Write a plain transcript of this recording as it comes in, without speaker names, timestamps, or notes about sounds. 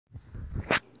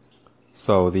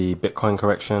So the Bitcoin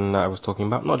correction that I was talking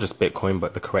about, not just Bitcoin,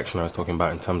 but the correction I was talking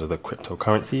about in terms of the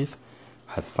cryptocurrencies,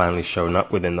 has finally shown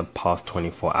up within the past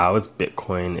 24 hours.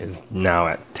 Bitcoin is now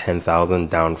at 10,000,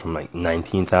 down from like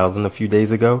 19,000 a few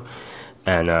days ago.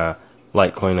 And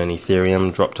Litecoin and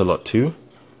Ethereum dropped a lot too.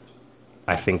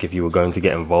 I think if you were going to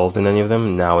get involved in any of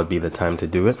them, now would be the time to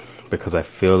do it, because I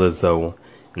feel as though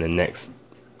in the next,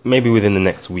 maybe within the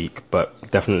next week,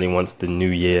 but definitely once the new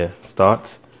year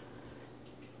starts,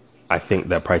 I think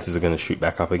that prices are going to shoot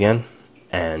back up again,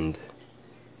 and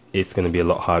it's going to be a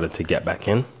lot harder to get back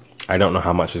in. I don't know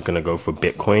how much is going to go for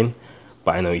Bitcoin,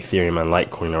 but I know Ethereum and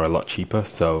Litecoin are a lot cheaper,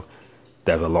 so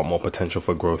there's a lot more potential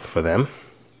for growth for them.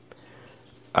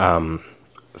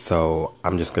 So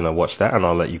I'm just going to watch that, and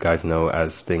I'll let you guys know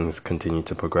as things continue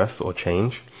to progress or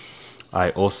change.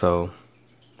 I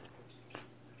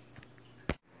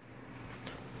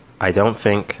don't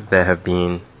think there have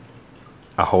been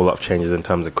a whole lot of changes in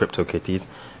terms of CryptoKitties,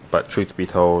 but truth be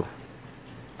told,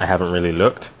 I haven't really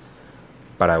looked,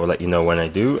 but I will let you know when I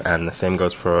do. And the same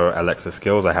goes for Alexa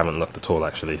skills. I haven't looked at all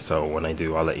actually, so when I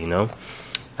do, I'll let you know.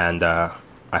 And I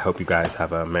hope you guys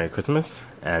have a Merry Christmas,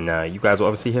 and you guys will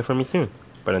obviously hear from me soon.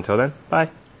 But until then, bye.